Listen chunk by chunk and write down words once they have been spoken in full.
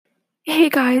Hey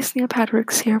guys, Neil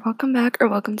Patrick's here. Welcome back or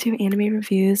welcome to Anime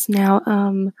Reviews.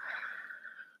 Now,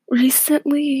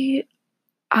 recently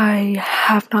I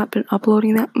have not been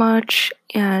uploading that much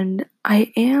and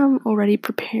I am already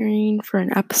preparing for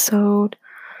an episode.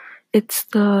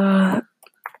 Let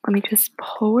me just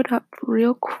pull it up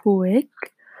real quick.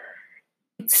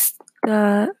 It's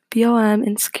the BLM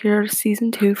Insecure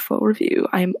Season 2 full review.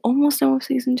 I'm almost done with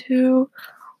Season 2.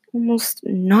 Almost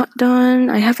not done.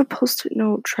 I have a post-it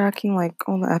note tracking like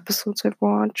all the episodes I've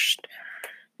watched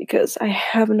because I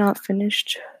have not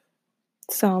finished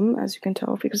some, as you can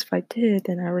tell, because if I did,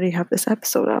 then I already have this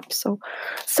episode up. So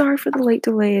sorry for the late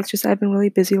delay. It's just I've been really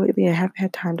busy lately. I haven't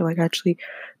had time to actually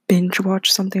binge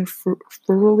watch something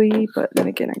thoroughly, but then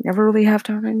again, I never really have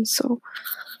time. So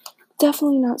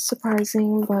definitely not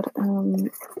surprising, but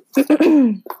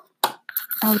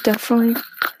I'll definitely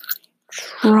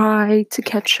try to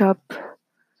catch up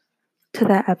to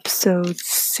that episode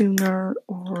sooner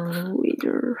or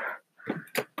later.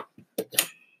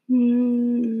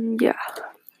 Yeah.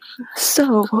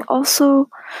 So, also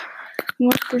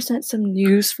want to present some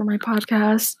news for my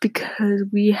podcast because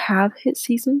we have hit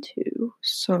season 2.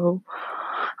 So,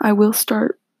 I will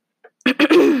start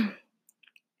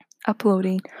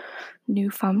uploading new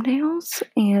thumbnails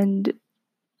and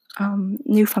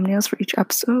new thumbnails for each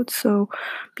episode. So,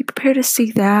 be prepared to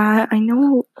see that. I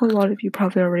know a lot of you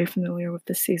probably already familiar with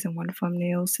the season 1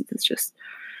 thumbnails since it's just,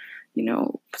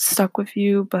 stuck with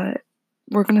you, but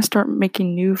we're going to start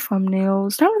making new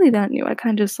thumbnails. Not really that new. I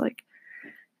kind of just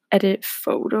edit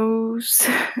photos.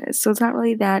 So it's not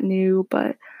really that new,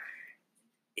 but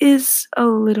is a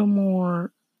little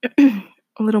more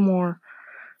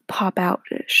pop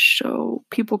out-ish. So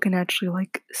people can actually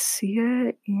see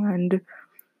it and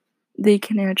they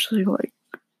can actually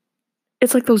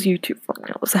it's like those YouTube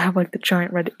thumbnails that have the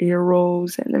giant red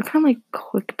arrows and they're kind of like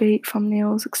clickbait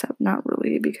thumbnails, except not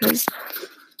really because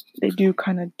they do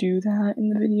kind of do that in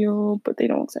the video, but they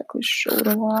don't exactly show it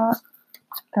a lot.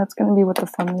 That's going to be what the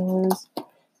thumbnail is.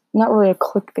 Not really a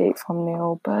clickbait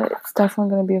thumbnail, but it's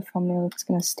definitely going to be a thumbnail that's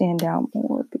going to stand out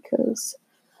more because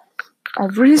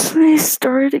I've recently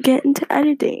started to get into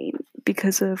editing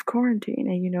because of quarantine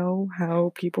and you know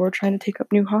how people are trying to take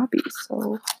up new hobbies.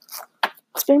 So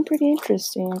it's been pretty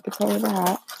interesting, I can tell you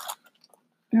that.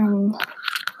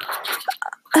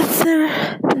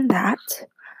 Other than that,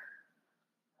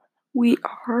 we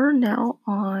are now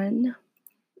on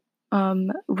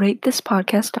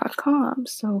ratethispodcast.com.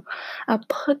 So I'll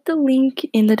put the link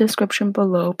in the description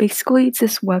below. Basically, it's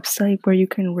this website where you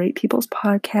can rate people's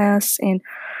podcasts. And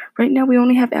right now we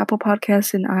only have Apple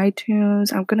Podcasts and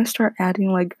iTunes. I'm going to start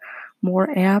adding more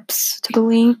apps to the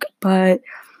link, but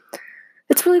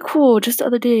it's really cool. Just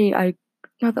the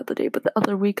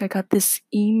other week I got this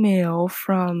email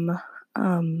from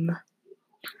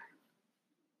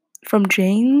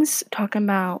James talking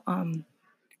about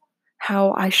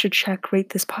how I should rate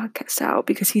this podcast out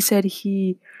because he said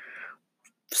he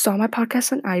saw my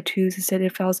podcast on iTunes and said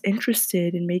if I was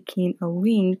interested in making a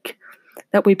link,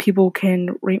 that way people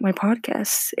can rate my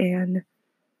podcasts and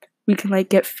we can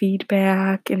get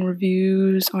feedback and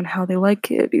reviews on how they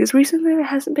like it because recently there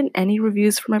hasn't been any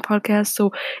reviews for my podcast.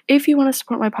 So if you want to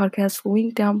support my podcast,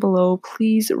 link down below,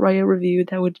 please write a review.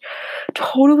 That would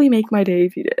totally make my day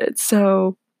if you did.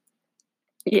 So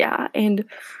yeah, and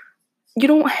you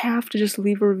don't have to just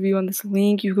leave a review on this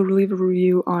link. You could leave a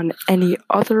review on any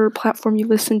other platform you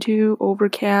listen to,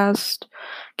 Overcast,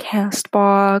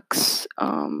 Castbox,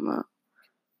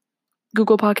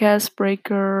 Google Podcast,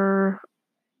 Breaker,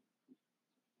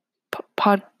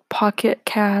 Pocket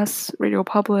Casts, Radio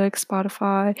Public,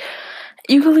 Spotify.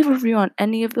 You can leave a review on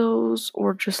any of those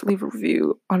or just leave a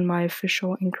review on my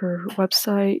official Anchor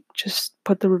website. Just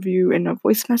put the review in a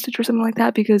voice message or something like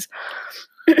that because,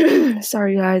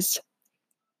 sorry guys,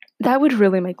 that would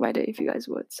really make my day if you guys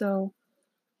would. So,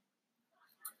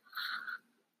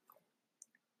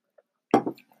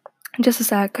 just a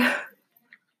sec.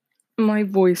 My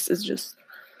voice is just...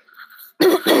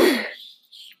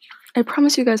 I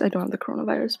promise you guys I don't have the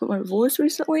coronavirus, but my voice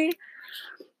recently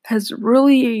has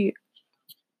really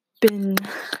been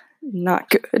not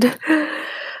good.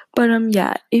 But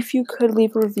yeah, if you could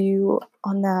leave a review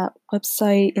on that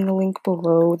website in the link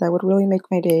below, that would really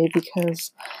make my day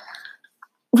because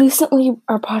recently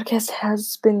our podcast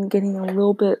has been getting a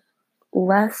little bit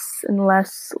less and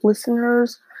less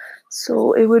listeners.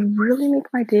 So it would really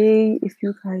make my day if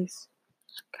you guys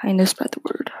kind of spread the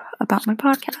word about my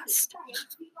podcast.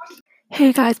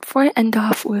 Hey guys, before I end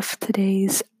off with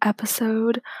today's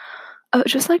episode, I would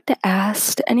just like to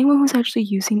ask to anyone who's actually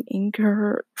using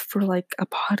Anchor for a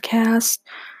podcast,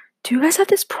 do you guys have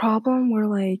this problem where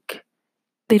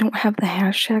they don't have the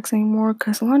hashtags anymore.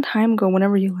 Because a long time ago,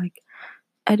 whenever you like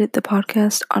edit the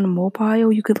podcast on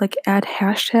mobile, you could like add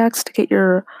hashtags to get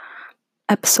your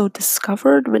episode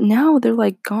discovered, but now they're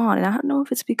like gone. And I don't know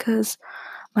if it's because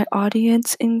my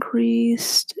audience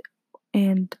increased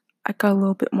and I got a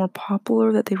little bit more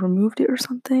popular that they removed it or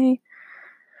something,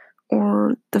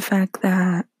 or the fact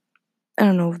that I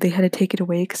don't know if they had to take it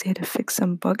away because they had to fix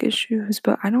some bug issues,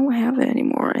 but I don't have it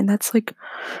anymore, and that's like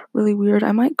really weird.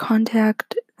 I might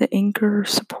contact the Anchor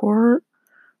support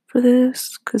for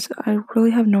this because I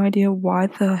really have no idea why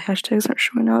the hashtags aren't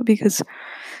showing up because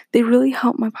they really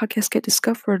help my podcast get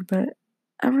discovered. But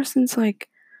ever since, like,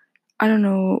 I don't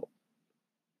know,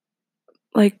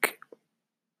 like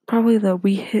probably the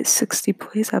We Hit 60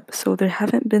 Plays episode, they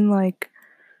haven't been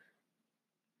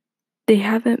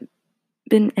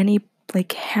any like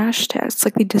hashtags,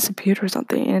 like they disappeared or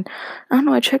something. And I don't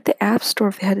know, I checked the app store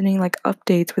if they had any like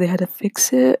updates where they had to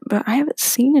fix it, but I haven't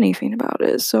seen anything about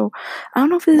it. So I don't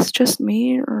know if it's just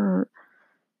me or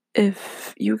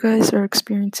if you guys are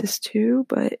experiencing this too,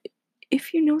 but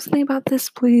if you know something about this,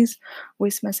 please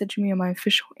voice message me on my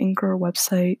official Anchor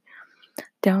website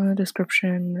down in the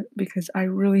description because I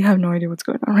really have no idea what's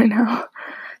going on right now.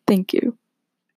 Thank you.